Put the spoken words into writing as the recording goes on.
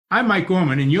I'm Mike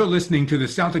Gorman, and you're listening to the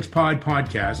CelticsPod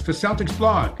podcast for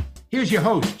CelticsPod. Here's your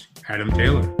host, Adam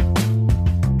Taylor.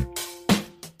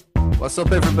 What's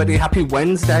up, everybody? Happy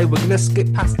Wednesday. We're going to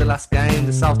skip past the last game.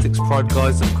 The CelticsPod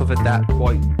guys have covered that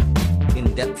quite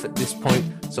in depth at this point.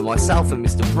 So myself and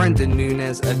Mr. Brendan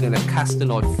Nunes are going to cast an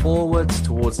eye forwards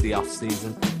towards the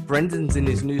off-season. Brendan's in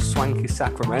his new swanky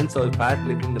Sacramento pad,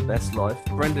 living the best life.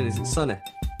 Brendan, is it sunny?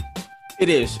 It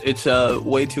is. It's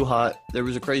way too hot. There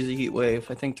was a crazy heat wave,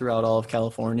 I think, throughout all of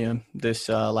California this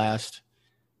last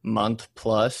month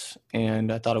plus,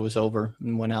 and I thought it was over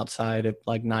and went outside at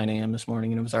like 9 a.m. this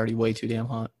morning, and it was already way too damn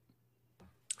hot.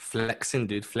 Flexing,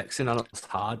 dude. Flexing on us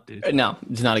hard, dude. No,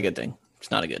 it's not a good thing.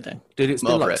 It's not a good thing. Dude, it's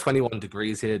been like 21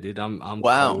 degrees here, dude. I'm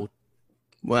wow. cold.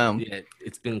 Wow. Yeah,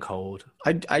 it's been cold.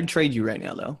 I'd trade you right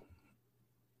now, though.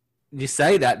 You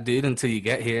say that, dude, until you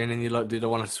get here, and then you're like, dude, I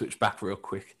want to switch back real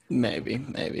quick.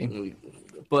 Maybe.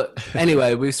 But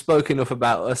anyway, we've spoken enough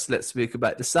about us. Let's speak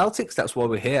about the Celtics. That's why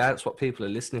we're here. That's what people are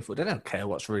listening for. They don't care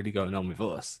what's really going on with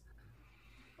us.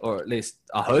 Or at least,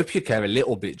 I hope you care a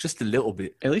little bit, just a little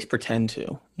bit. At least pretend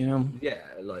to, you know? Yeah,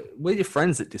 like, we're your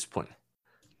friends at this point.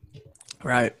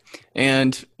 Right.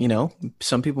 And, you know,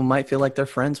 some people might feel like they're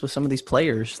friends with some of these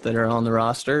players that are on the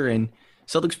roster. And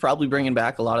Celtics probably bringing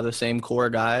back a lot of the same core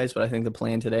guys. But I think the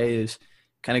plan today is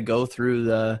kind of go through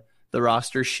the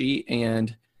roster sheet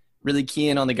and really key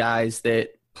in on the guys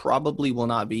that probably will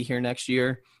not be here next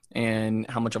year and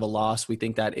how much of a loss we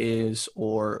think that is,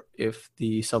 or if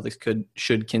the Celtics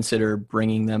should consider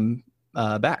bringing them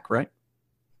back, right?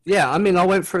 Yeah, I mean, I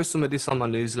went through some of this on my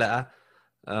newsletter.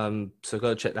 So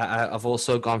go check that out. I've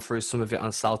also gone through some of it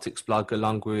on Celtics blog,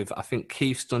 along with, I think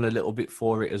Keith's done a little bit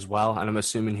for it as well, and I'm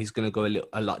assuming he's going to go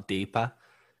a lot deeper.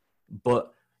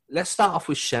 But let's start off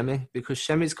with Shemi, because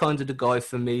Shemi's kind of the guy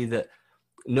for me that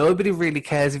nobody really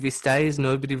cares if he stays,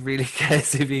 nobody really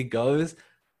cares if he goes,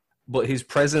 but his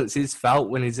presence is felt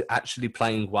when he's actually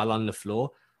playing well on the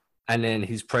floor, and then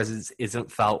his presence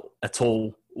isn't felt at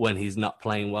all when he's not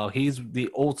playing well. He's the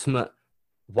ultimate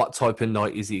what type of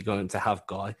night is he going to have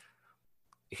guy.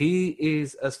 He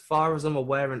is, as far as I'm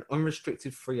aware, an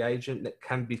unrestricted free agent that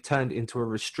can be turned into a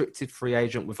restricted free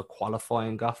agent with a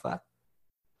qualifying offer.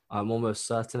 I'm almost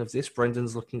certain of this.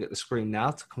 Brendan's looking at the screen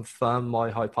now to confirm my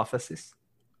hypothesis.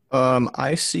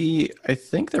 I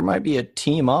think there might be a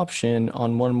team option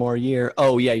on one more year.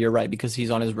 Oh, yeah, you're right, because he's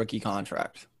on his rookie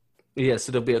contract. Yeah,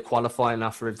 so there'll be a qualifying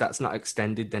offer. If that's not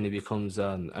extended, then he becomes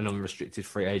an unrestricted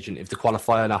free agent. If the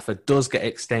qualifying offer does get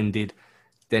extended,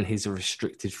 then he's a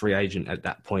restricted free agent at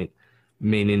that point,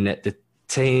 meaning that the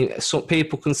team, some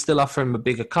people can still offer him a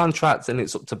bigger contract, and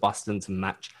it's up to Boston to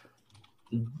match.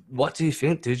 What do you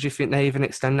think? Do you think they even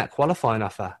extend that qualifying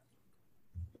offer?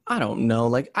 I don't know.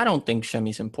 Like, I don't think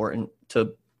Shemi's important,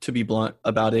 to be blunt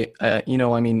about it.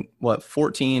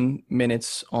 14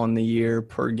 minutes on the year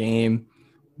per game.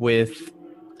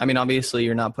 Obviously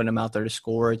you're not putting him out there to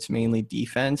score. It's mainly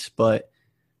defense, but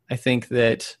I think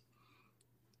that,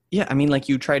 he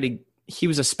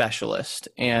was a specialist.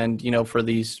 And, for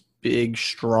these big,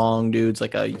 strong dudes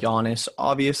like a Giannis,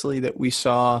 obviously, that we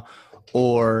saw,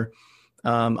 or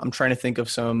I'm trying to think of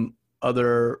some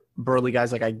other burly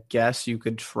guys. Like, I guess you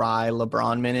could try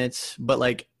LeBron minutes, but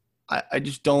I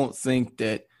just don't think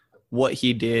that what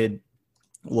he did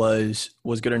was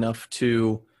good enough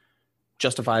to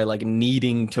justify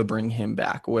needing to bring him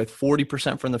back. With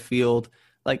 40% from the field,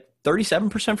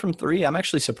 37% from three. I'm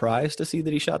actually surprised to see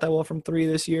that he shot that well from three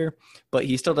this year, but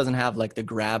he still doesn't have the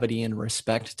gravity and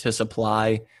respect to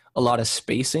supply a lot of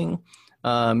spacing.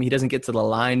 He doesn't get to the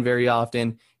line very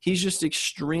often. He's just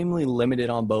extremely limited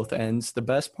on both ends. The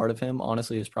best part of him,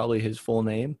 honestly, is probably his full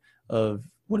name of,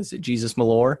 Jesus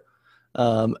Malore.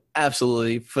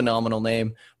 Absolutely phenomenal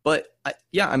name. But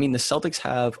the Celtics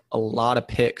have a lot of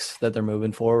picks that they're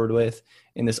moving forward with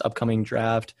in this upcoming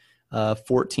draft,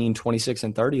 14, 26,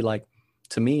 and 30.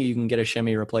 To me, you can get a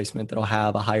Shemi replacement that'll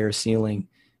have a higher ceiling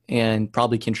and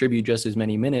probably contribute just as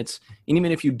many minutes. And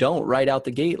even if you don't right out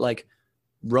the gate,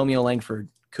 Romeo Langford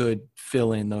could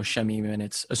fill in those Shemi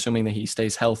minutes, assuming that he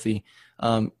stays healthy.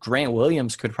 Grant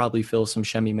Williams could probably fill some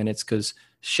Shemi minutes because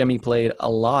Shemi played a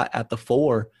lot at the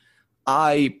four.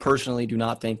 I personally do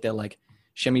not think that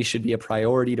Shemi should be a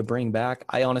priority to bring back.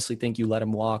 I honestly think you let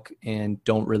him walk and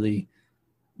don't really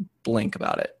blink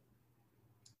about it.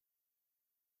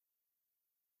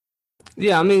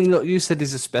 Yeah, look, you said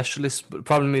he's a specialist, but the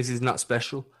problem is he's not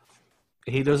special.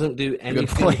 He doesn't do anything.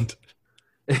 Good point.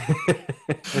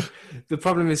 The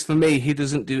problem is, for me, he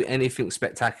doesn't do anything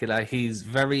spectacular. He's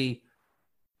very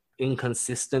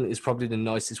inconsistent is probably the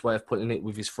nicest way of putting it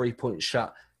with his three-point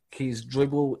shot. His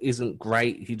dribble isn't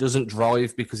great. He doesn't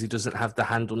drive because he doesn't have the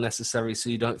handle necessary, so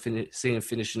you don't see him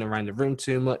finishing around the rim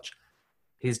too much.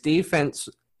 His defense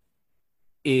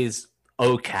is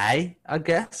okay, I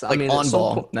guess. Like, I mean, on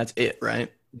ball, that's it,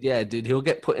 right? Yeah, dude, he'll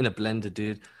get put in a blender,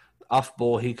 dude. Off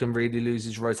ball, he can really lose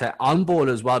his rotate. On ball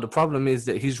as well, the problem is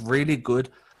that he's really good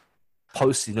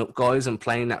posting up guys and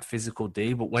playing that physical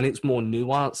D, but when it's more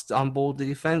nuanced on ball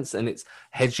defense and it's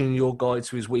hedging your guy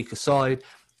to his weaker side,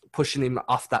 pushing him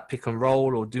off that pick and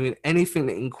roll, or doing anything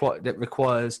that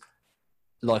requires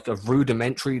like a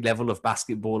rudimentary level of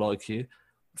basketball IQ,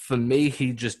 for me,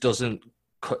 he just doesn't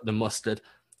cut the mustard.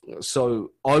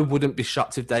 So I wouldn't be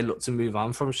shocked if they look to move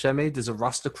on from Shemi. There's a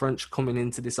roster crunch coming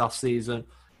into this offseason.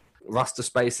 Roster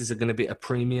spaces are going to be a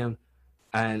premium.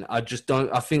 And I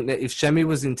think that if Shemi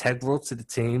was integral to the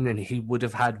team, then he would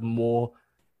have had more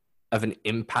of an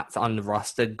impact on the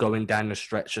roster going down the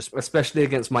stretch, especially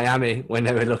against Miami when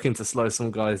they were looking to slow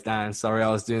some guys down. Sorry, I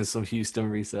was doing some Houston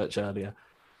research earlier.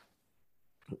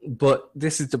 But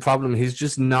this is the problem. He's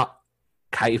just not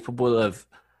capable of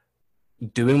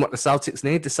doing what the Celtics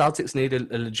need. The Celtics need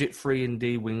a legit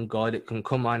 3-and-D wing guy that can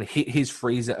come on, hit his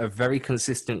threes at a very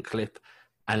consistent clip,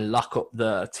 and lock up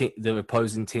the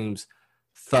opposing team's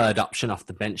third option off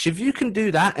the bench. If you can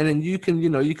do that, and then you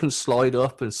can slide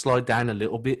up and slide down a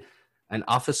little bit and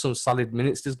offer some solid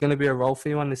minutes, there's going to be a role for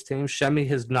you on this team. Shemi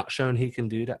has not shown he can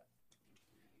do that.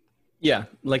 Yeah,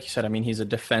 like you said, I mean, he's a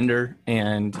defender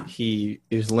and he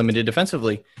is limited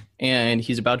defensively, and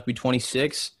he's about to be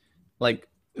 26. Like,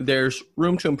 there's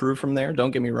room to improve from there.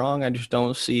 Don't get me wrong. I just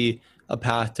don't see a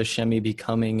path to Shemi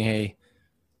becoming a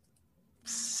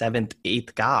 7th,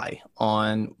 8th guy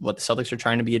on what the Celtics are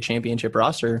trying to be, a championship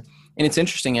roster. And it's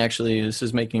interesting, actually. This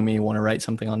is making me want to write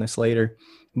something on this later.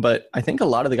 But I think a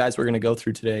lot of the guys we're going to go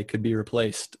through today could be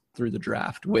replaced through the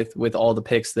draft with all the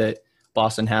picks that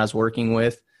Boston has working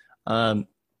with. And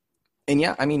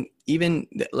yeah, I mean, even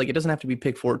like, it doesn't have to be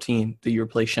pick 14 that you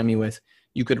replace Shemi with.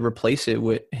 You could replace it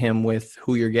with him with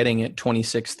who you're getting at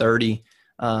 26, 30.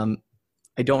 I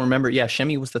don't remember. Yeah,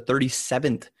 Shemi was the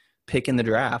 37th pick in the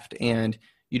draft, and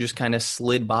you just kind of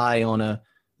slid by on a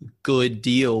good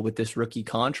deal with this rookie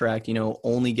contract,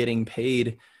 only getting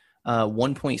paid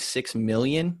 $1.6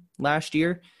 million last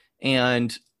year.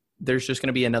 And there's just going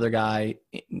to be another guy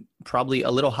probably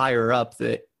a little higher up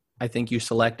that I think you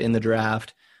select in the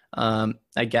draft.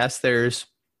 I guess there's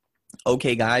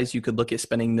okay guys you could look at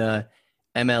spending the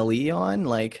MLE on,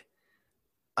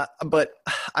 but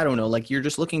I don't know, like, you're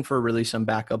just looking for really some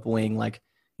backup wing, like,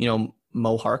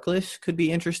 Mo Harkless could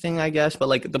be interesting, I guess. But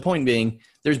like, the point being,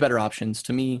 there's better options.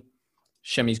 To me,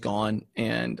 Shemi's gone,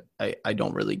 and I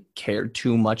don't really care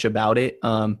too much about it.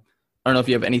 I don't know if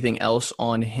you have anything else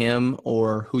on him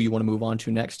or who you want to move on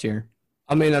to next here.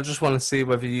 I mean, I just want to see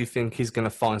whether you think he's going to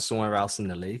find somewhere else in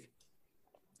the league.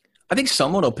 I think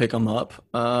someone will pick him up.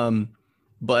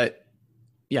 But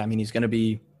yeah, I mean, he's going to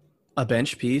be a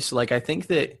bench piece. Like, I think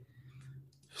that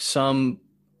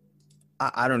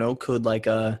I don't know, could like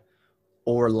a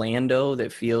Orlando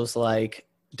that feels like,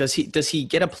 does he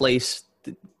get a place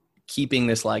keeping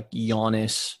this like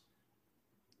Giannis?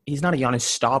 He's not a Giannis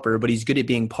stopper, but he's good at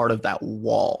being part of that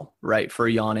wall, right, for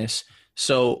Giannis.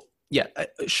 So yeah,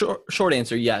 short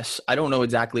answer, yes. I don't know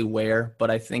exactly where, but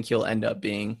I think he'll end up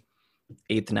being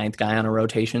 8th, 9th guy on a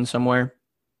rotation somewhere.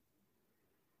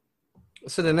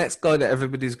 So the next guy that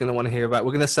everybody's going to want to hear about,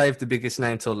 we're going to save the biggest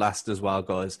name till last as well,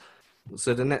 guys.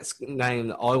 So the next name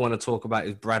that I want to talk about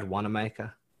is Brad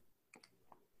Wanamaker.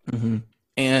 Mm-hmm.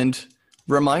 And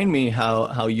remind me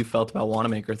how you felt about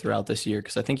Wanamaker throughout this year,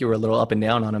 because I think you were a little up and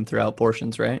down on him throughout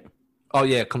portions, right? Oh,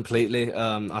 yeah, completely.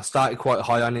 I started quite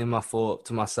high on him. I thought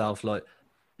to myself, like,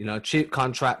 cheap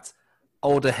contract,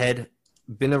 older head,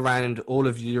 been around all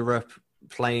of Europe,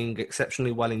 playing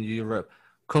exceptionally well in Europe,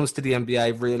 comes to the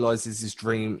NBA, realizes his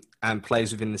dream and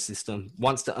plays within the system,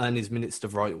 wants to earn his minutes the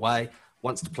right way,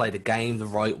 wants to play the game the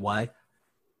right way.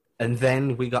 And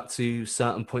then we got to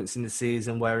certain points in the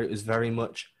season where it was very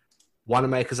much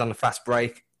Wanamaker's on the fast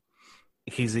break.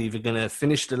 He's either going to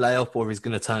finish the layup or he's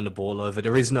going to turn the ball over.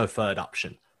 There is no third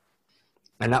option.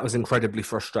 And that was incredibly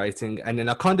frustrating. And then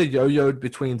I kind of yo-yoed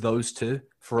between those two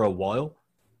for a while.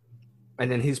 And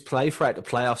then his play throughout the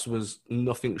playoffs was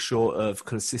nothing short of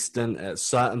consistent. At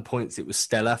certain points, it was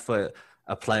stellar for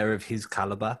a player of his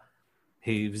caliber.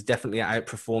 He was definitely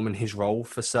outperforming his role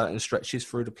for certain stretches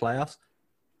through the playoffs.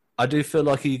 I do feel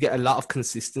like you get a lot of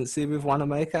consistency with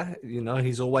Wanamaker.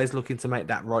 He's always looking to make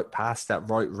that right pass, that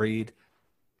right read.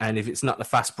 And if it's not the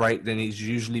fast break, then he's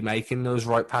usually making those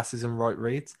right passes and right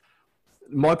reads.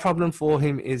 My problem for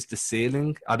him is the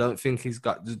ceiling. I don't think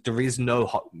there is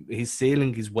no, his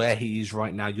ceiling is where he is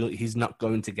right now. He's not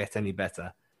going to get any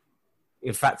better.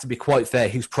 In fact, to be quite fair,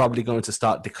 he's probably going to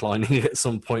start declining at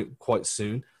some point quite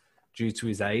soon due to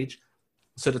his age.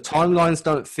 So the timelines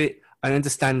don't fit. I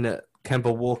understand that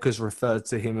Kemba Walker's referred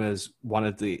to him as one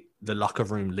of the locker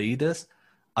room leaders.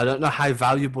 I don't know how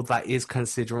valuable that is,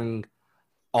 considering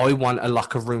I want a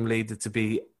locker room leader to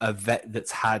be a vet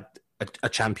that's had a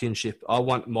championship. I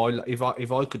want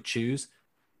if I could choose,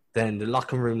 then the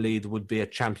locker room leader would be a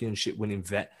championship winning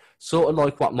vet, sort of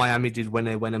like what Miami did when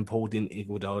they went and pulled in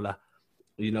Iguodala.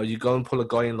 You go and pull a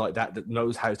guy in like that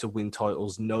knows how to win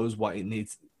titles, knows what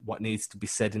needs to be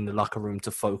said in the locker room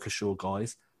to focus your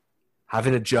guys.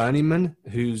 Having a journeyman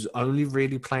who's only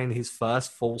really playing his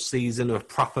first full season of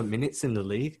proper minutes in the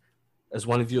league as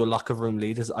one of your locker room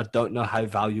leaders, I don't know how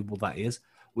valuable that is,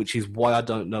 which is why I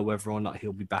don't know whether or not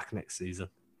he'll be back next season.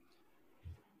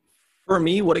 For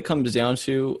me, what it comes down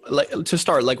to,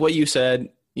 like what you said,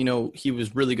 he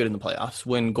was really good in the playoffs.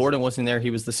 When Gordon wasn't there, he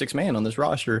was the sixth man on this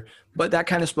roster. But that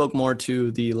kind of spoke more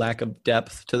to the lack of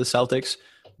depth to the Celtics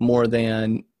more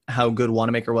than how good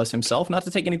Wanamaker was himself. Not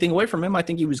to take anything away from him. I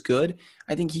think he was good.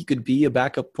 I think he could be a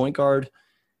backup point guard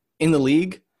in the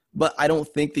league. But I don't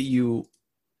think that you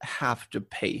have to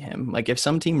pay him. Like, if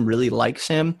some team really likes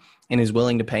him and is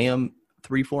willing to pay him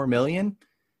 $3-4 million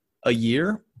a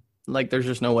year, like, there's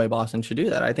just no way Boston should do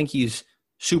that. I think he's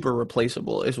super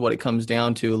replaceable is what it comes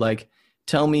down to. Like,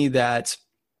 tell me that,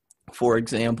 for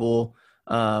example,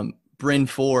 Bryn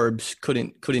Forbes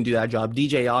couldn't do that job.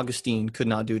 DJ Augustine could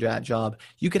not do that job.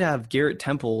 You could have Garrett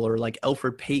Temple or like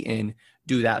Elfrid Payton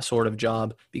do that sort of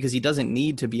job because he doesn't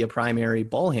need to be a primary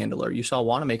ball handler. You saw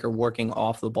Wanamaker working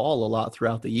off the ball a lot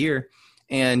throughout the year.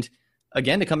 And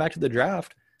again, to come back to the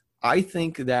draft, I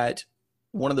think that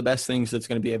one of the best things that's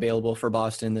going to be available for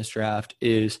Boston in this draft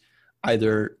is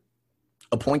either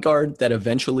a point guard that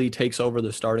eventually takes over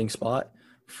the starting spot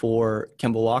for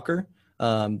Kemba Walker,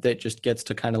 that just gets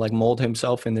to kind of like mold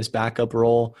himself in this backup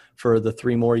role for the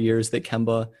 3 more years that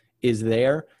Kemba is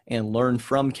there and learn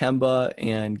from Kemba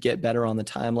and get better on the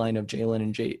timeline of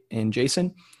Jalen and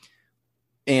Jason.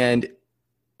 And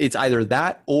it's either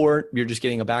that or you're just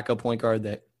getting a backup point guard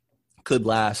that could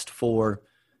last for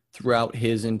throughout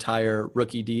his entire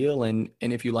rookie deal. And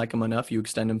if you like him enough, you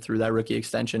extend him through that rookie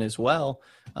extension as well.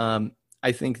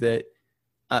 I think that,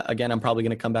 again, I'm probably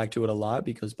going to come back to it a lot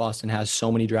because Boston has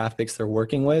so many draft picks they're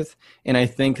working with. And I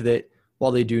think that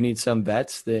while they do need some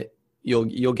vets, that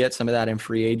you'll get some of that in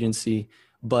free agency.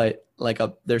 But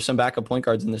there's some backup point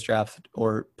guards in this draft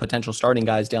or potential starting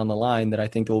guys down the line that I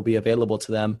think will be available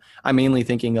to them. I'm mainly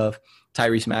thinking of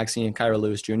Tyrese Maxey and Kyra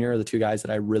Lewis Jr., the 2 guys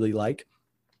that I really like,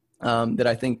 that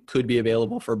I think could be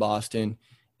available for Boston.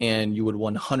 And you would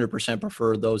 100%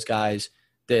 prefer those guys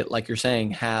that, like you're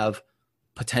saying, have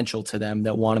potential to them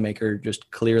that Wanamaker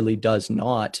just clearly does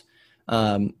not.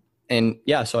 So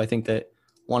I think that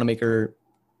Wanamaker,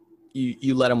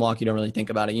 you let him walk, you don't really think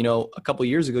about it. A couple of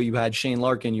years ago, you had Shane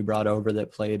Larkin you brought over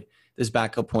that played this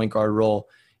backup point guard role.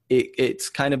 It's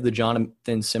kind of the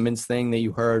Jonathan Simmons thing that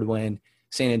you heard when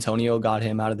San Antonio got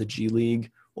him out of the G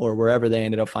League or wherever they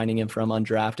ended up finding him from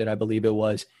undrafted, I believe it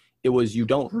was. It was you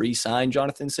don't re-sign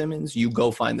Jonathan Simmons, you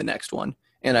go find the next one.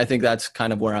 And I think that's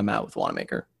kind of where I'm at with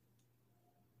Wanamaker.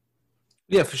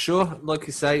 Yeah, for sure. Like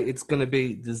you say, it's going to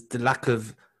be the lack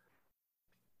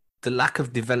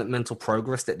of developmental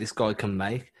progress that this guy can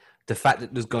make. The fact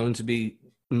that there's going to be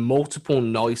multiple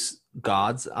nice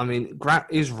guards. I mean,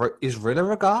 is Ritter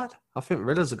a guard? I think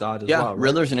Ritter's a guard as well. Yeah,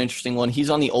 Ritter's an interesting one. He's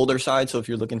on the older side, so if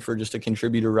you're looking for just a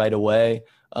contributor right away,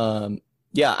 even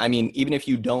if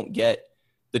you don't get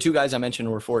the 2 guys I mentioned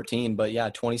were 14,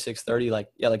 but 26, 30, like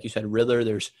you said, Ritter,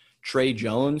 there's Trey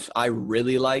Jones, I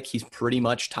really like. He's pretty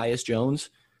much Tyus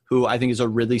Jones, who I think is a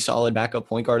really solid backup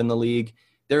point guard in the league.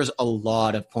 There's a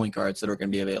lot of point guards that are going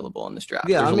to be available in this draft.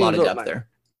 Yeah, there's a lot of depth there.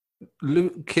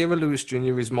 Kira Lewis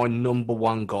Jr. is my number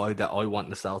 1 guy that I want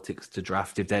the Celtics to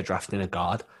draft if they're drafting a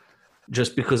guard,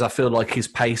 just because I feel like his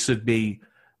pace would be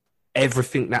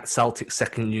everything that Celtics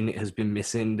second unit has been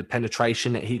missing, the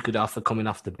penetration that he could offer coming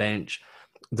off the bench,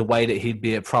 the way that he'd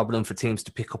be a problem for teams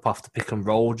to pick up off the pick and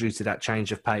roll due to that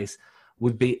change of pace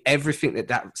would be everything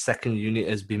that second unit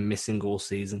has been missing all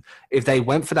season. If they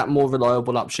went for that more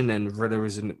reliable option, then Ritter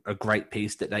is a great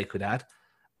piece that they could add.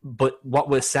 But what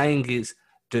we're saying is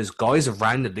there's guys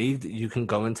around the league that you can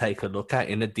go and take a look at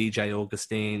in a DJ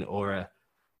Augustine or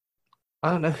I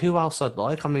don't know who else I'd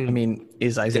like. I mean,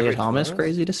 is Isaiah Thomas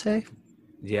crazy to say?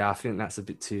 Yeah, I think that's a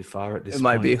bit too far at this point. It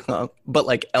might be. But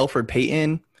like Elfrid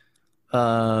Payton,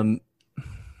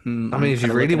 I mean, if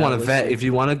you really want to vet, if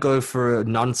you want to go for a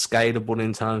non-scalable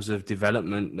in terms of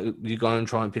development, you go and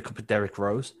try and pick up a Derrick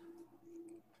Rose.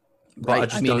 But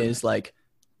right. I mean, is like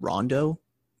Rondo,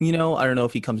 I don't know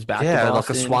if he comes back to Boston. Like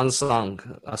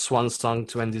a swan song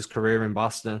to end his career in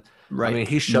Boston. Right. I mean,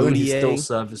 he's shown he's still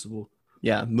serviceable.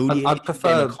 Yeah, Moutier, I'd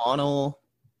prefer McConnell.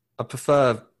 I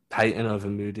prefer Payton over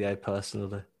Moutier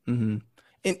personally. Mm-hmm.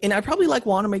 And I probably like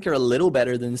Wanamaker a little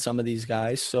better than some of these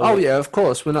guys. So of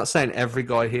course. We're not saying every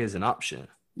guy here is an option.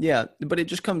 Yeah, but it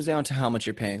just comes down to how much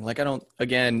you're paying. Like,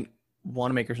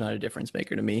 Wanamaker's not a difference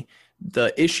maker to me.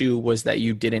 The issue was that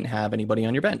you didn't have anybody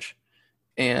on your bench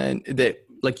and that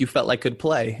like you felt like could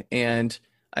play. And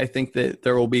I think that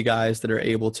there will be guys that are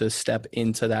able to step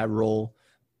into that role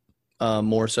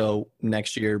more so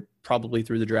next year, probably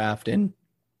through the draft. And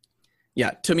yeah,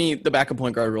 to me, the backup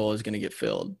point guard role is going to get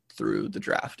filled through the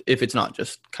draft, if it's not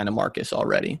just kind of Marcus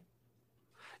already.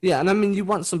 Yeah, and I mean, you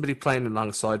want somebody playing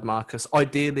alongside Marcus.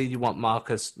 Ideally, you want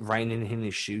Marcus reining in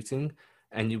his shooting,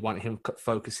 and you want him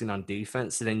focusing on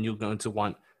defense. And then you're going to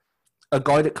want a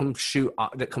guy that can shoot,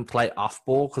 that can play off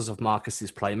ball because of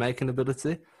Marcus's playmaking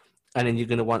ability. And then you're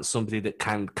going to want somebody that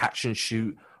can catch and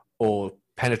shoot or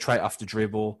penetrate off the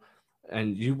dribble.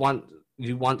 And you want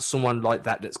someone like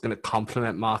that that's going to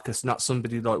complement Marcus, not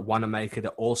somebody like Wanamaker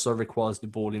that also requires the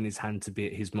ball in his hand to be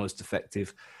at his most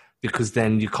effective, because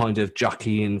then you kind of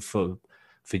jockeying for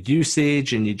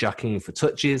usage and you're jockeying for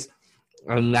touches,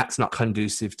 and that's not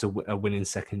conducive to a winning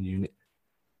second unit.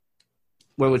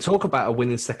 When we talk about a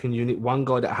winning second unit, one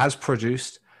guy that has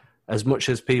produced, as much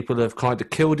as people have kind of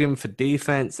killed him for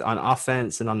defense, on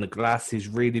offense and on the glass, he's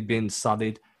really been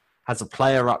solid, has a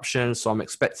player option, so I'm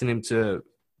expecting him to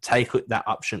take that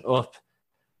option up,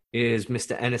 is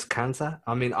Mr. Enes Kanter.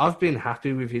 I mean, I've been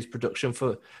happy with his production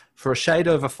for a shade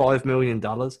over $5 million.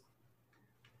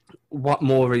 What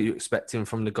more are you expecting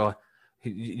from the guy?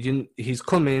 He's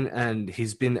come in and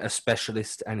he's been a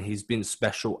specialist, and he's been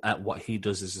special at what he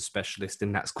does as a specialist,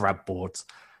 and that's grab boards.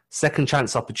 Second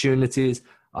chance opportunities,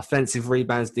 offensive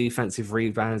rebounds, defensive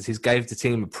rebounds. He's gave the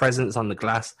team a presence on the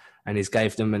glass, and he's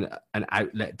gave them an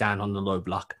outlet down on the low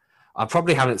block. I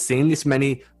probably haven't seen this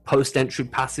many post-entry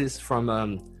passes from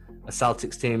a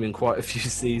Celtics team in quite a few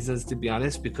seasons, to be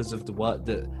honest, because of the work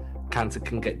that Kanter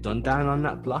can get done down on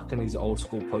that block and his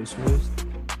old-school post moves.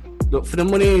 Look, for the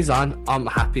money he's on, I'm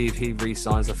happy if he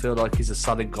re-signs. I feel like he's a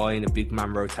solid guy in a big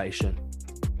man rotation.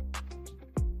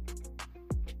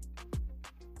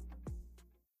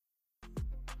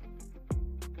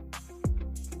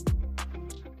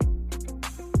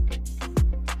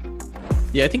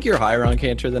 Yeah, I think you're higher on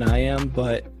Kanter than I am,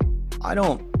 but I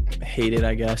don't hate it,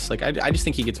 I guess. Like, I just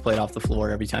think he gets played off the floor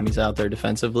every time he's out there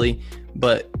defensively.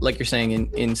 But like you're saying,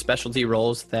 in specialty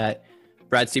roles that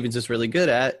Brad Stevens is really good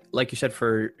at, like you said,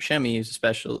 for Shemi, he's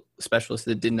a specialist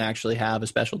that didn't actually have a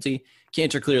specialty.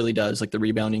 Kanter clearly does, like the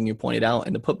rebounding you pointed out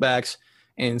and the putbacks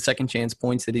and second chance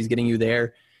points that he's getting you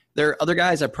there. There are other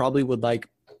guys I probably would like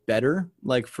better,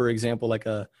 like, for example, like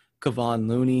a Kevon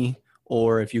Looney,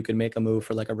 or if you could make a move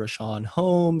for like a Rashawn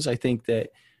Holmes. I think that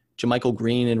JaMychal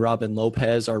Green and Robin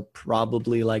Lopez are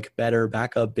probably like better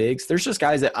backup bigs. There's just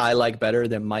guys that I like better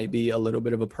that might be a little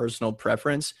bit of a personal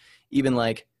preference. Even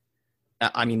like,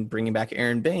 I mean, bringing back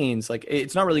Aaron Baines, like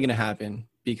it's not really going to happen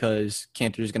because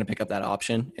Kanter is going to pick up that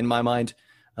option in my mind.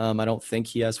 I don't think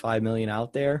he has $5 million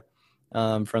out there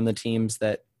from the teams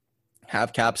that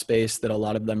have cap space, that a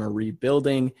lot of them are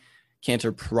rebuilding.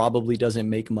 Kanter probably doesn't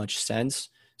make much sense.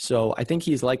 So I think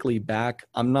he's likely back.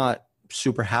 I'm not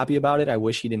super happy about it. I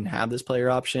wish he didn't have this player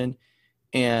option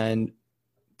and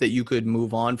that you could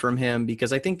move on from him,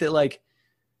 because I think that, like,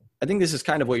 I think this is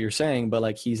kind of what you're saying, but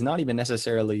like he's not even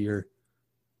necessarily your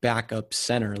backup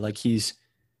center. Like he's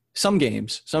some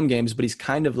games, but he's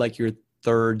kind of like your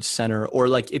third center, or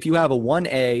like if you have a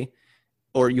 1A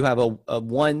or you have a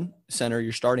 1 center,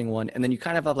 you're starting one, and then you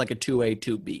kind of have like a 2A,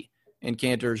 2B, and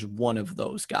Kanter's one of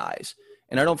those guys.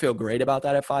 And I don't feel great about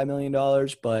that at $5 million,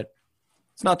 but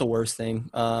it's not the worst thing.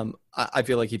 I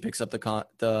feel like he picks up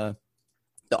the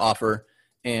offer,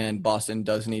 and Boston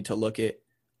does need to look at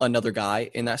another guy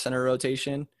in that center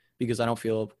rotation, because I don't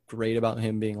feel great about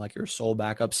him being like your sole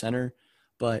backup center.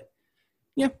 But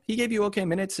yeah, he gave you okay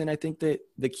minutes, and I think that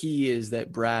the key is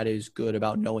that Brad is good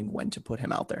about knowing when to put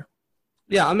him out there.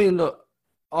 Yeah, I mean, look,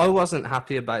 I wasn't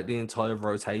happy about the entire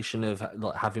rotation of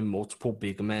like having multiple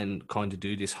big men kind of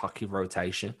do this hockey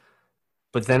rotation.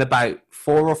 But then about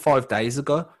 4 or 5 days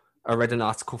ago, I read an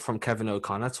article from Kevin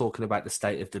O'Connor talking about the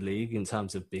state of the league in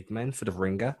terms of big men for the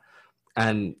Ringer.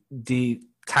 And the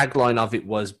tagline of it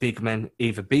was, big men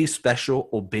either be special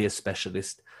or be a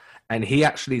specialist. And he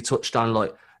actually touched on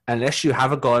like unless you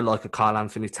have a guy like a Karl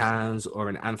Anthony Towns or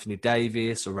an Anthony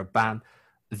Davis or a Bam,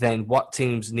 then what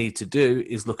teams need to do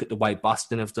is look at the way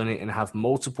Boston have done it and have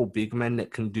multiple big men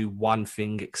that can do one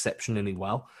thing exceptionally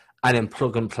well and then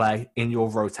plug and play in your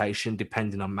rotation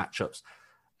depending on matchups.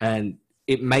 And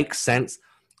it makes sense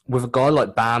with a guy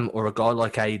like Bam or a guy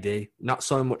like AD, not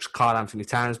so much Karl Anthony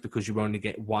Towns because you only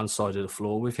get one side of the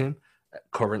floor with him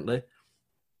currently.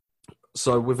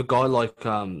 So with a guy like,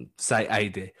 say,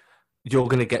 AD, you're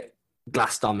going to get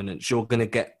glass dominance, you're going to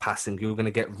get passing, you're going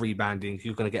to get rebounding,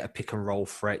 you're going to get a pick and roll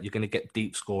threat, you're going to get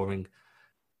deep scoring.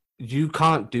 You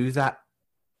can't do that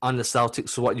on the Celtics.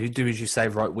 So what you do is you say,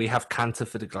 right, we have Kanter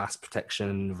for the glass protection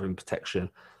and rim protection.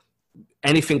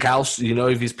 Anything else,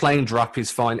 if he's playing drop,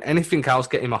 he's fine. Anything else,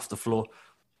 get him off the floor.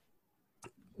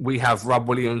 We have Rob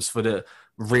Williams for the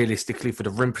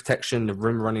rim protection, the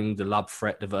rim running, the lob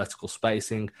threat, the vertical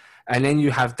spacing. And then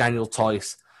you have Daniel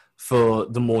Tice for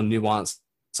the more nuanced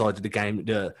side of the game,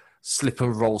 the slip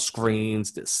and roll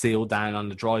screens that seal down on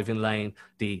the driving lane,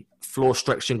 the floor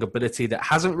stretching ability that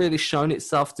hasn't really shown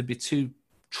itself to be too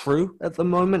true at the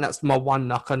moment. That's my one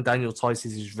knock on Daniel Tice,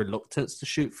 is his reluctance to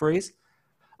shoot threes.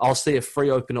 I'll see a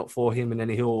free open up for him and then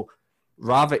he'll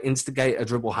rather instigate a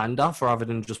dribble handoff rather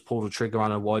than just pull the trigger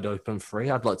on a wide open three.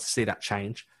 I'd like to see that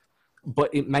change.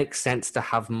 But it makes sense to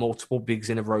have multiple bigs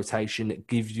in a rotation that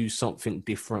give you something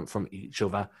different from each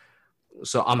other.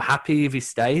 So I'm happy if he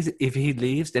stays. If he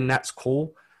leaves, then that's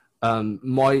cool.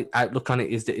 My outlook on it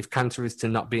is that if Kanter is to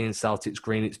not be in Celtics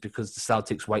green, it's because the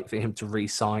Celtics wait for him to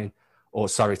re-sign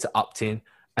to opt in,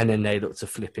 and then they look to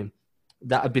flip him.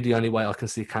 That would be the only way I can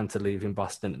see Kanter leaving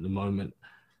Boston at the moment.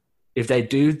 If they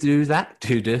do that,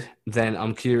 then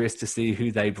I'm curious to see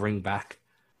who they bring back.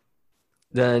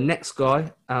 The next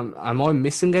guy, am I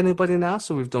missing anybody now?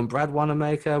 So we've done Brad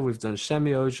Wanamaker, we've done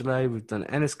Shemi Ojeleye, we've done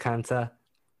Enes Kanter.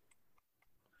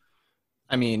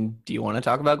 I mean, do you want to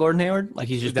talk about Gordon Hayward? Like,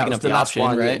 he's just picking up the option,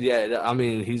 right? Yeah, I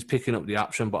mean, he's picking up the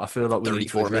option, but I feel like we need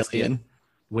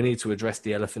to address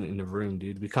the elephant in the room,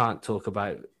 dude. We can't talk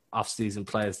about off-season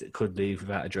players that could leave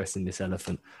without addressing this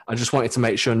elephant. I just wanted to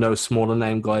make sure no smaller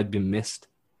name guy had been missed.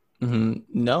 Mm-hmm.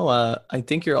 No, I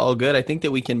think you're all good. I think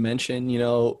that we can mention,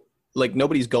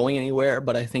 nobody's going anywhere,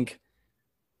 but I think,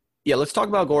 let's talk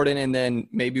about Gordon, and then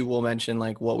maybe we'll mention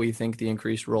what we think the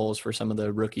increased roles for some of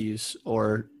the rookies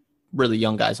or really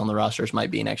young guys on the rosters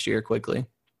might be next year quickly.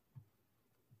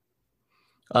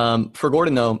 For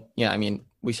Gordon, though,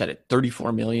 we said it,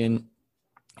 $34 million.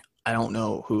 I don't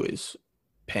know who is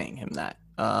paying him that.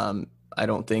 I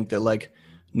don't think that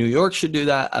New York should do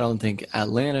that. I don't think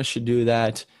Atlanta should do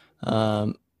that.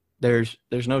 There's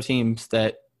no teams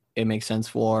that it makes sense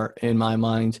for, in my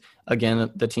mind.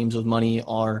 Again, the teams with money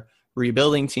are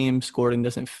rebuilding teams. Gordon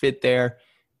doesn't fit there,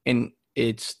 and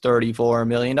it's $34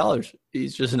 million.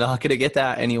 He's just not going to get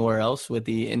that anywhere else with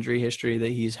the injury history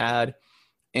that he's had.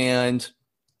 And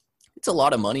it's a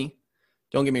lot of money.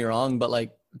 Don't get me wrong,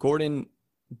 but Gordon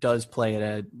does play at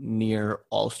a near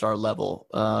all-star level,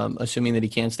 assuming that he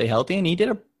can stay healthy. And he did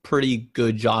a pretty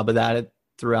good job of that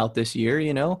throughout this year.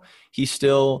 He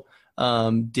still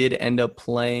did end up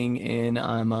playing in,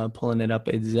 I'm pulling it up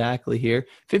exactly here,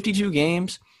 52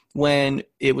 games when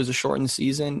it was a shortened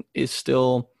season is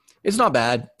still, it's not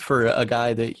bad for a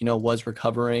guy that, was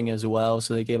recovering as well.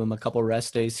 So they gave him a couple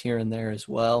rest days here and there as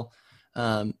well.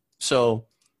 It's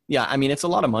a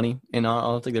lot of money, and I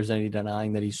don't think there's any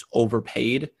denying that he's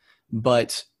overpaid,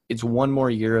 but it's one more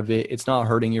year of it. It's not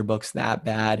hurting your books that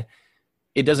bad.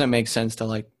 It doesn't make sense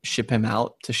to ship him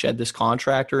out to shed this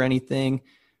contract or anything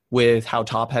with how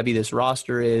top heavy this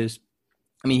roster is.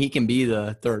 He can be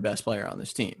the third best player on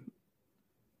this team.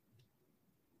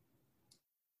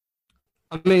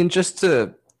 Just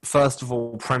to first of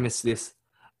all premise this,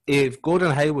 if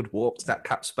Gordon Hayward walks, that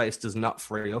cap space does not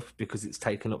free up because it's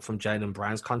taken up from Jaylen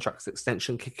Brown's contract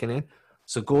extension kicking in.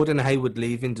 So Gordon Hayward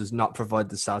leaving does not provide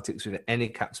the Celtics with any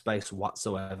cap space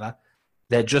whatsoever.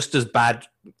 They're just as bad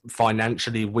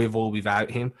financially with or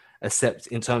without him, except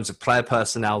in terms of player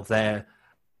personnel, their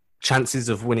chances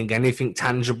of winning anything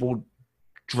tangible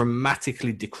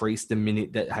dramatically decrease the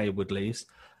minute that Hayward leaves.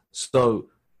 So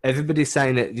everybody's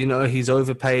saying that, he's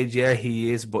overpaid. Yeah,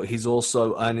 he is, but he's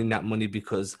also earning that money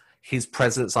because his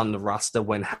presence on the roster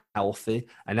when healthy,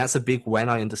 and that's a big when,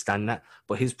 I understand that,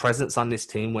 but his presence on this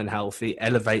team when healthy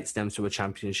elevates them to a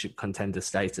championship contender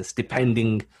status,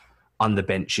 depending on the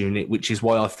bench unit, which is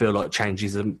why I feel like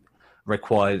changes are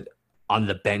required on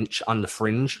the bench, on the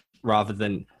fringe, rather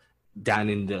than down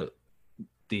in the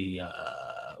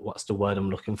what's the word I'm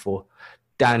looking for?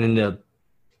 Down in the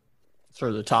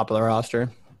sort of the top of the roster.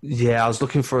 Yeah, I was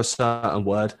looking for a certain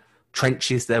word.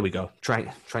 Trenches. There we go.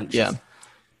 Trenches. Yeah.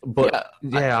 But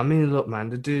I mean, look, man,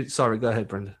 the dude. Sorry, go ahead,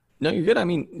 Brendan. No, you're good. I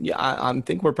mean, yeah, I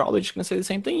think we're probably just going to say the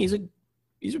same thing.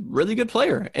 He's a really good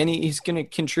player, and he's going to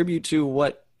contribute to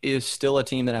what is still a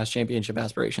team that has championship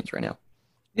aspirations right now.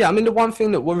 Yeah, I mean, the one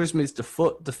thing that worries me is the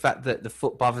foot, the fact that the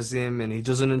foot bothers him and he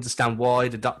doesn't understand why.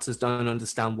 The doctors don't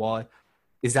understand why.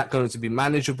 Is that going to be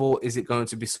manageable? Is it going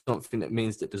to be something that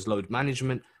means that there's load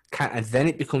management? And then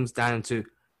it becomes down to,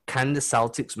 can the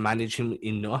Celtics manage him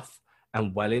enough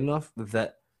and well enough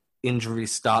that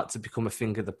injuries start to become a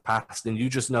thing of the past? And you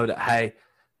just know that, hey,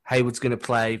 Hayward's going to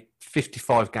play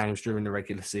 55 games during the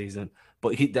regular season,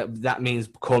 but that means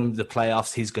come the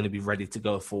playoffs, he's going to be ready to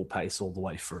go full pace all the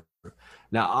way through.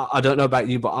 Now, I don't know about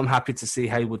you, but I'm happy to see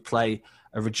Hayward play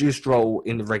a reduced role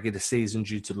in the regular season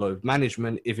due to load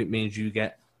management if it means you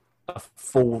get a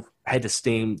full head of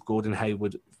steam, Gordon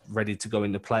Hayward, ready to go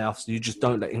in the playoffs. You just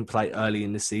don't let him play early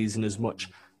in the season as much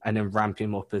and then ramp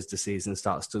him up as the season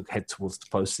starts to head towards the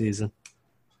postseason.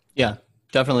 Yeah,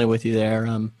 definitely with you there.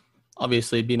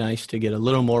 Obviously, it'd be nice to get a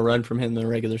little more run from him in the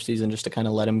regular season just to kind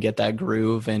of let him get that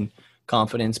groove and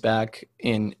confidence back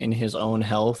in his own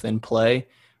health and play.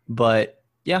 But,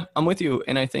 yeah, I'm with you.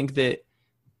 And I think that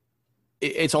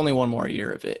it's only one more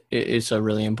year of it. It's a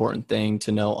really important thing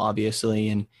to know, obviously.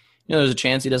 And, there's a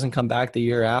chance he doesn't come back the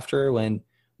year after when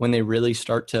they really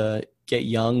start to get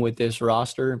young with this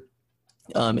roster.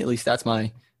 At least that's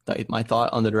my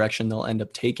thought on the direction they'll end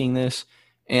up taking this.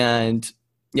 And,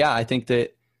 yeah, I think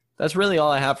that's really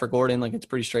all I have for Gordon. Like, it's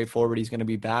pretty straightforward. He's going to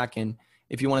be back. And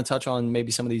if you want to touch on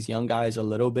maybe some of these young guys a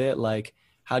little bit, like,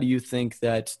 how do you think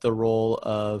that the role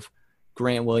of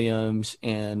Grant Williams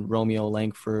and Romeo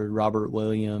Langford, Robert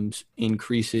Williams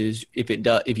increases if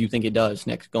you think it does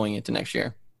going into next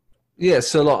year? Yeah,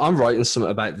 so I'm writing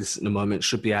something about this at the moment. It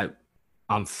should be out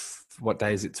on what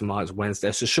day is it tomorrow? It's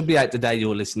Wednesday. So it should be out the day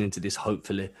you're listening to this,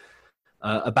 hopefully,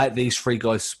 about these three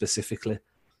guys specifically.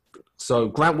 So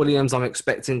Grant Williams, I'm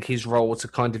expecting his role to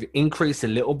kind of increase a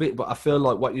little bit, but I feel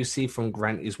like what you see from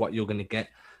Grant is what you're going to get.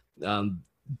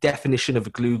 Definition of a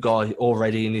glue guy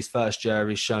already in his first year.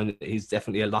 He's shown that he's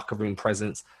definitely a locker room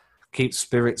presence, keeps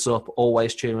spirits up,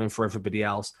 always cheering for everybody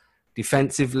else.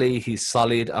 Defensively, he's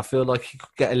solid. I feel like he could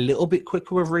get a little bit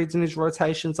quicker with reading his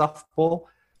rotations off ball,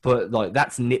 but like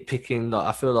that's nitpicking. Like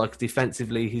I feel like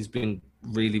defensively, he's been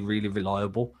really, really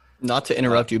reliable. Not to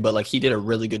interrupt you, but like he did a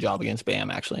really good job against Bam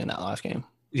actually in that last game.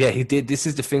 Yeah, he did. This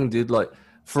is the thing, dude. Like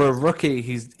for a rookie,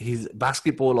 his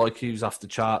basketball IQ's off the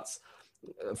charts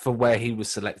for where he was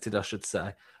selected, I should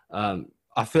say.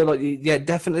 I feel like, yeah,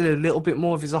 definitely a little bit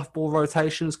more of his off-ball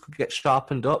rotations could get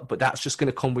sharpened up, but that's just going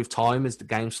to come with time as the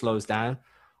game slows down.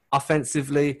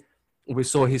 Offensively, we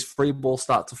saw his free ball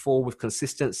start to fall with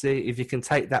consistency. If you can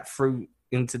take that through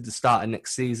into the start of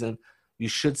next season, you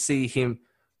should see him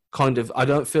kind of, I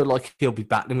don't feel like he'll be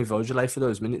battling with Ojale for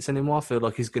those minutes anymore. I feel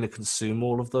like he's going to consume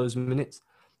all of those minutes.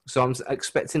 So I'm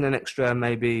expecting an extra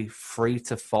maybe 3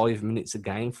 to 5 minutes a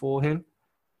game for him.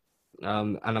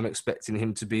 And I'm expecting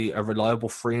him to be a reliable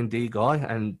 3-and-D guy.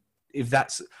 And if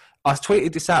that's... I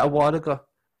tweeted this out a while ago.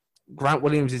 Grant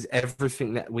Williams is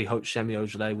everything that we hoped Semi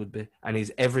Ojale would be. And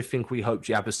he's everything we hoped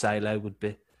Yabusele would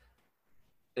be.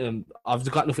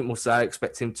 I've got nothing more to say. I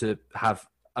expect him to have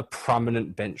a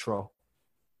prominent bench role.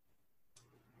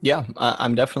 Yeah,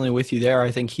 I'm definitely with you there. I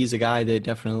think he's a guy that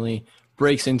definitely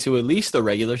breaks into at least the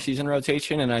regular season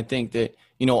rotation. And I think that,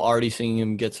 already seeing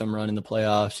him get some run in the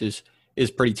playoffs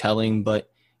is pretty telling.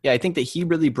 But yeah, I think that he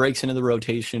really breaks into the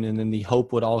rotation. And then the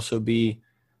hope would also be,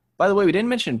 by the way, we didn't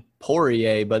mention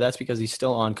Poirier, but that's because he's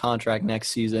still on contract next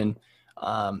season.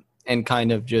 And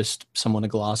kind of just someone to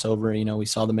gloss over. We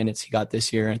saw the minutes he got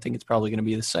this year. I think it's probably going to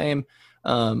be the same.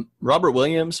 Robert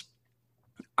Williams,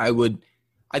 I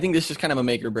think this is kind of a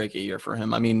make or break a year for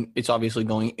him. I mean, it's obviously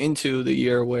going into the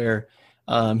year where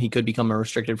he could become a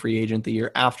restricted free agent the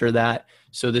year after that.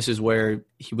 So this is where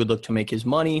he would look to make his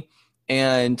money.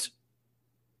 And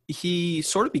he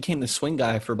sort of became the swing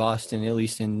guy for Boston, at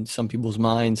least in some people's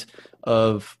minds,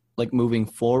 of like moving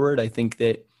forward. I think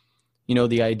that,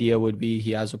 the idea would be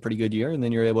he has a pretty good year and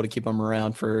then you're able to keep him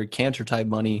around for cancer type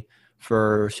money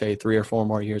for say 3 or 4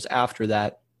 more years after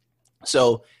that.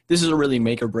 So this is a really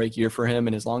make or break year for him.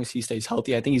 And as long as he stays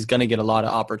healthy, I think he's going to get a lot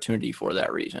of opportunity for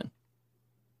that reason.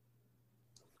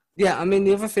 Yeah. I mean,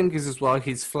 the other thing is as well,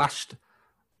 he's flashed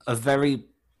a very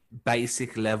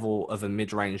basic level of a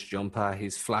mid-range jumper.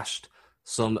 He's flashed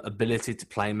some ability to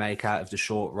play make out of the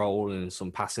short roll and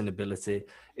some passing ability.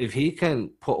 If he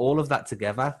can put all of that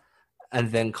together and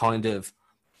then kind of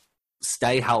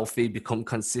stay healthy, become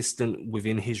consistent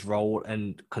within his role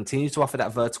and continue to offer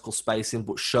that vertical spacing,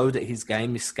 but show that his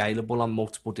game is scalable on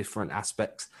multiple different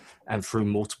aspects and through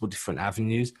multiple different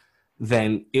avenues,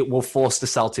 then it will force the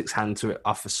Celtics' hand to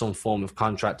offer some form of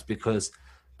contract because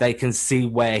they can see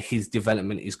where his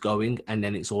development is going, and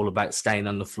then it's all about staying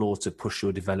on the floor to push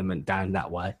your development down that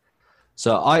way.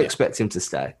 So I expect him to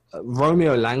stay.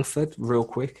 Romeo Langford, real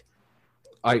quick.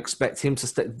 I expect him to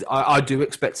stay. I do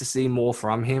expect to see more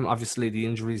from him. Obviously, the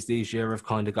injuries this year have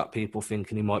kind of got people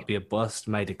thinking he might be a bust,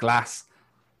 made of glass.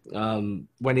 When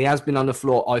he has been on the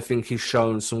floor, I think he's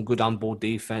shown some good on-ball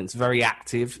defense, very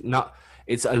active.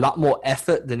 It's a lot more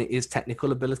effort than it is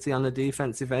technical ability on the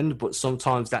defensive end, but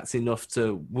sometimes that's enough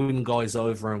to win guys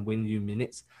over and win you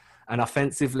minutes. And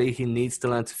offensively, he needs to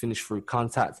learn to finish through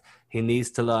contact. He needs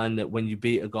to learn that when you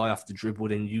beat a guy off the dribble,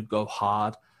 then you go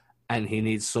hard. And he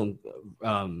needs some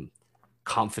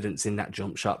confidence in that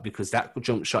jump shot, because that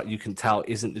jump shot, you can tell,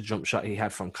 isn't the jump shot he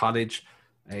had from college.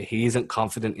 He isn't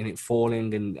confident in it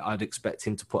falling, and I'd expect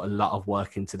him to put a lot of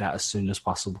work into that as soon as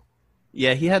possible.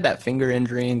 Yeah, he had that finger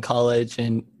injury in college.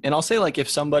 And I'll say, like, if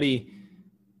somebody –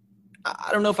 I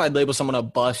don't know if I'd label someone a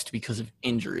bust because of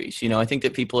injuries. You know, I think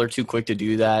that people are too quick to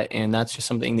do that, and that's just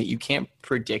something that you can't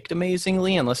predict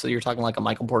amazingly unless you're talking like a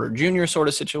Michael Porter Jr. sort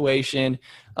of situation,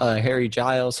 Harry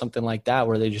Giles, something like that,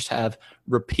 where they just have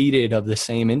repeated of the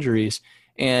same injuries.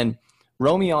 And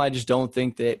Romeo, I just don't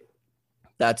think that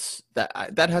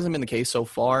hasn't been the case so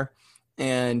far.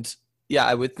 And yeah,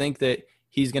 I would think that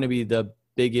he's going to be the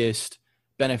biggest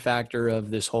benefactor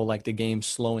of this whole, like, the game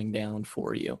slowing down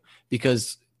for you,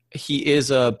 because he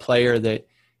is a player that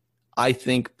I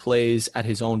think plays at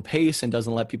his own pace and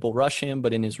doesn't let people rush him.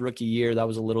 But in his rookie year, that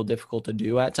was a little difficult to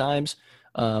do at times,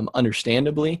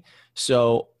 understandably.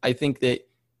 So I think that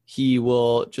he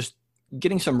will just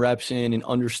getting some reps in and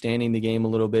understanding the game a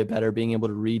little bit better, being able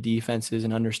to read defenses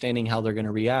and understanding how they're going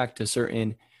to react to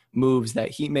certain moves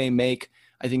that he may make.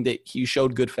 I think that he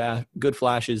showed good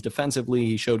flashes defensively.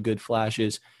 He showed good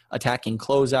flashes attacking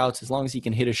closeouts. As long as he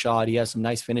can hit a shot, he has some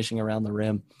nice finishing around the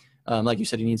rim. Like you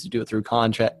said, he needs to do it through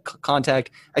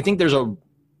contact. I think there's a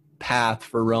path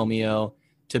for Romeo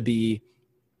to be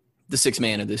the sixth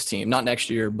man of this team, not next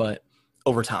year, but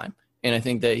over time. And I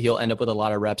think that he'll end up with a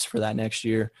lot of reps for that next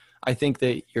year. I think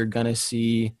that you're going to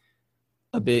see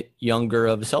a bit younger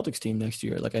of a Celtics team next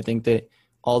year. Like, I think that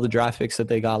all the draft picks that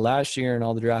they got last year and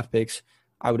all the draft picks,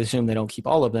 I would assume they don't keep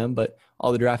all of them, but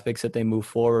all the draft picks that they move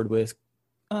forward with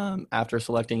after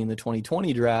selecting in the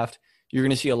 2020 draft, you're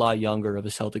going to see a lot younger of a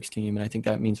Celtics team. And I think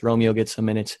that means Romeo gets some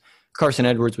minutes. Carson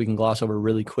Edwards, we can gloss over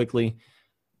really quickly.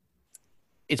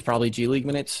 It's probably G League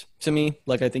minutes to me.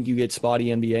 Like, I think you get spotty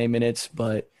NBA minutes,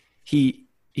 but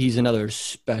he's another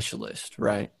specialist,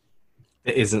 right?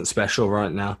 It isn't special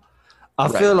right now. I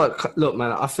feel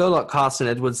like Carson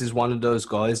Edwards is one of those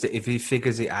guys that if he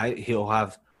figures it out, he'll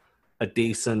have a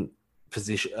decent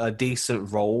position, a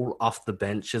decent role off the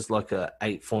bench as like a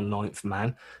 8th or 9th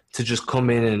man to just come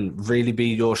in and really be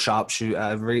your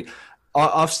sharpshooter.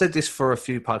 I've said this for a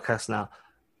few podcasts now.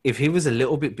 If he was a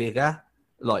little bit bigger,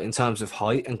 like in terms of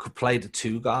height, and could play the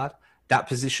 2 guard, that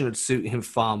position would suit him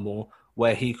far more,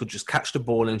 where he could just catch the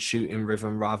ball and shoot in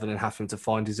rhythm rather than having to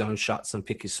find his own shots and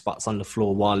pick his spots on the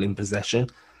floor while in possession.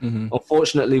 Mm-hmm.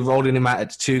 Unfortunately, rolling him out at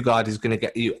the 2 guard is going to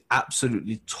get you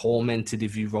absolutely tormented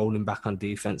if you roll him back on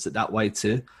defense at that way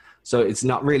too. So it's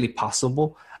not really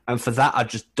possible. And for that, I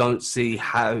just don't see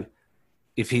how,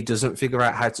 if he doesn't figure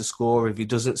out how to score, if he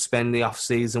doesn't spend the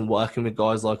offseason working with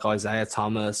guys like Isaiah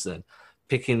Thomas and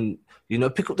pick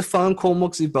up the phone, call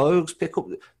Muggsy Bogues,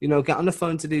 get on the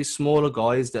phone to these smaller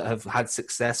guys that have had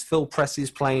success. Phil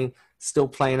Pressey's still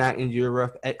playing out in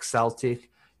Europe, ex-Celtic.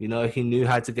 He knew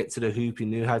how to get to the hoop. He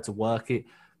knew how to work it.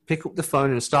 Pick up the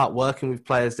phone and start working with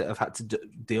players that have had to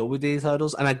deal with these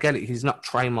hurdles. And I get it. He's not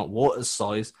Tremont Waters'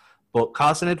 size, but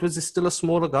Carson Edwards is still a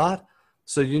smaller guard.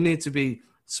 So you need to be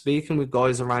speaking with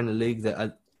guys around the league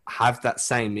that have that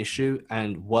same issue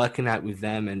and working out with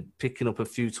them and picking up a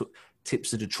few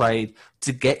tips of the trade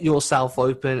to get yourself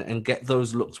open and get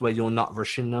those looks where you're not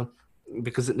rushing them.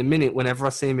 Because at the minute, whenever I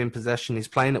see him in possession, he's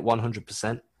playing at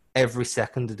 100% every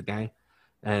second of the game.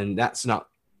 And that's not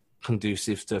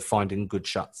conducive to finding good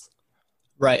shots.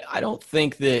 Right. I don't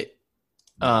think that,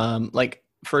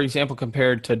 for example,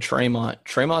 compared to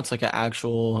Tremont's like an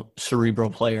actual cerebral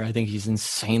player. I think he's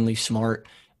insanely smart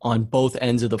on both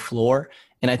ends of the floor.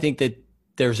 And I think that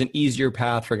there's an easier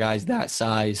path for guys that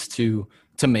size to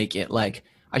make it. Like,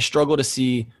 I struggle to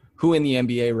see who in the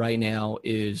NBA right now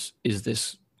is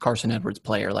this Carson Edwards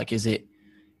player. Like, is it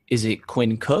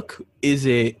Quinn Cook? Is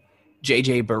it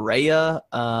JJ Barea?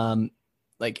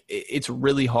 It's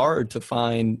really hard to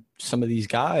find some of these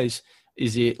guys.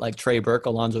 Is it like Trey Burke,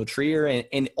 Alonzo Trier?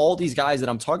 And all these guys that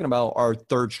I'm talking about are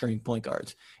 3rd string point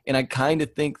guards. And I kind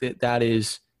of think that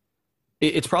is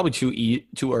it's probably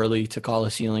too early to call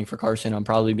a ceiling for Carson. I'm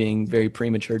probably being very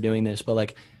premature doing this, but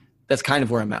like that's kind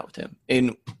of where I'm at with him.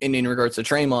 In regards to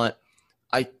Tremont,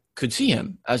 I could see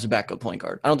him as a backup point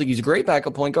guard. I don't think he's a great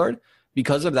backup point guard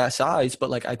because of that size, but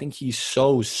like I think he's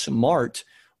so smart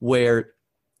where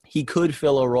he could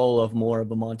fill a role of more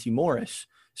of a Monty Morris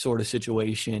sort of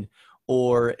situation,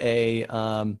 or a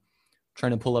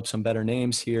trying to pull up some better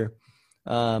names here.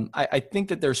 I think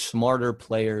that there's smarter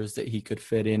players that he could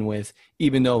fit in with,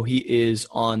 even though he is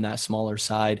on that smaller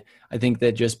side. I think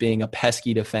that just being a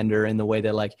pesky defender in the way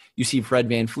that like you see Fred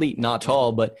VanVleet, not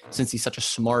tall, but since he's such a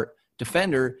smart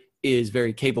defender, is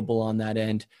very capable on that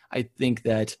end. I think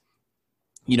that,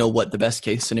 you know what, the best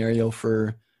case scenario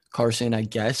for Carson, I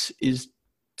guess, is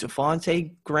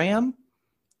Devontae Graham.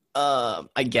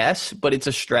 I guess, but it's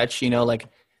a stretch, you know, like,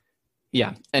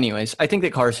 yeah. Anyways, I think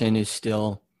that Carson is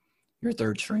still your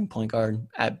third string point guard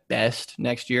at best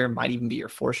next year, might even be your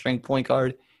fourth string point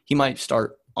guard. He might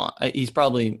start on, he's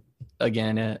probably,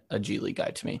 again, a G League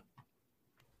guy to me.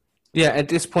 Yeah, at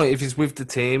this point, if he's with the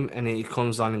team and he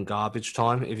comes on in garbage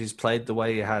time, if he's played the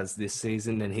way he has this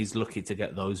season, then he's lucky to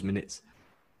get those minutes.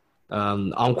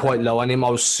 I'm quite low on him. I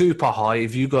was super high.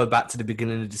 If you go back to the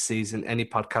beginning of the season, any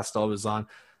podcast I was on,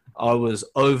 I was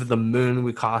over the moon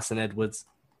with Carson Edwards.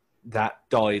 That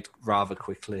died rather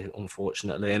quickly,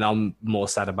 unfortunately, and I'm more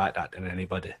sad about that than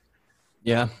anybody.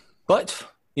 Yeah, but,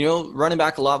 you know, running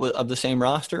back a lot of the same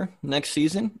roster next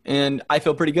season, and I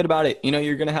feel pretty good about it. You know,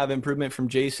 you're going to have improvement from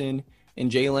Jason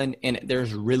and Jalen, and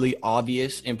there's really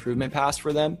obvious improvement paths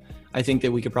for them. I think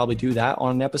that we could probably do that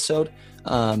on an episode.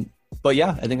 But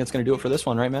yeah, I think that's going to do it for this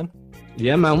one, right, man?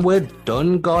 Yeah, man, we're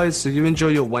done, guys. So you enjoy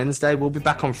your Wednesday. We'll be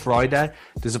back on Friday.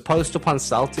 There's a post up on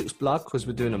Celtics blog because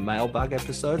we're doing a mailbag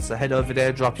episode. So head over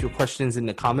there, drop your questions in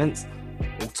the comments.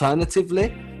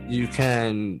 Alternatively, you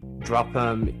can drop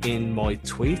them in my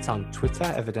tweet on Twitter,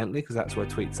 evidently, because that's where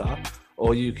tweets are.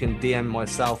 Or you can DM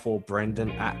myself or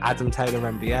Brendan at Adam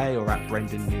Taylor NBA or at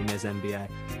Brendan Nunez NBA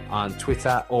on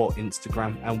Twitter or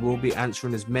Instagram. And we'll be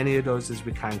answering as many of those as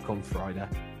we can come Friday.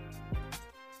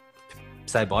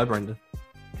 Say bye, Brendan.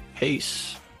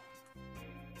 Peace.